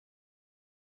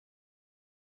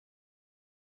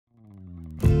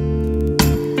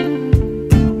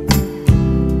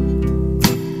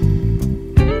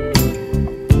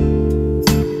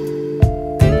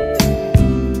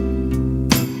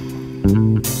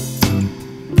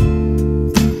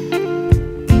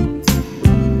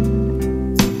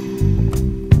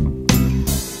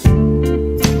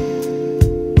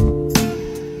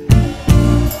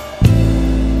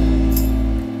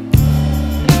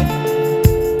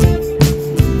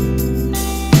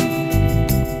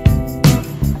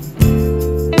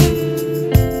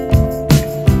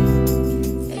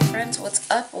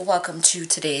welcome to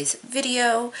today's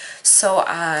video. So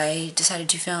I decided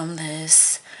to film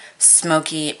this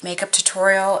Smokey makeup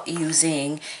tutorial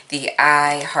using the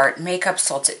I Heart Makeup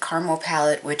Salted Caramel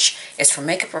palette, which is from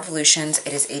Makeup Revolutions.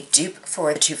 It is a dupe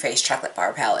for the Too Faced chocolate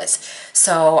bar palettes.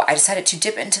 So I decided to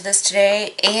dip into this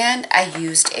today, and I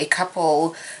used a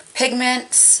couple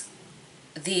pigments.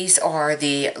 These are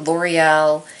the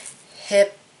L'Oreal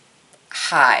Hip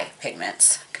High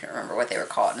pigments. I can't remember what they were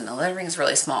called, and the lettering is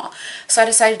really small. So I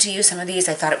decided to use some of these.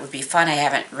 I thought it would be fun. I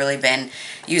haven't really been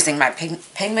using my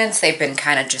pigments. They've been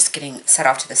kind of just getting set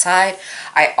off to the side.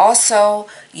 I also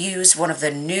used one of the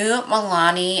new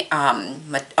Milani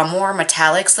Amore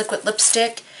Metallics liquid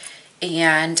lipstick,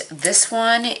 and this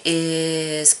one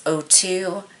is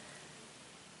O2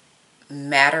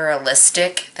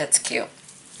 Materialistic. That's cute.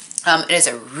 It is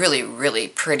a really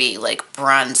pretty, like,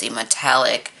 bronzy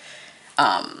metallic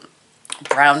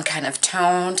brown kind of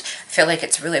toned. I feel like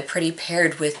it's really pretty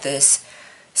paired with this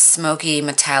smoky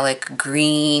metallic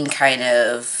green kind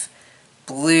of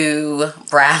blue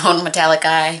brown metallic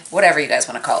eye, whatever you guys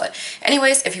want to call it.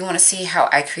 Anyways, if you want to see how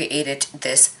I created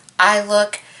this eye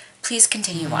look, please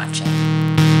continue watching.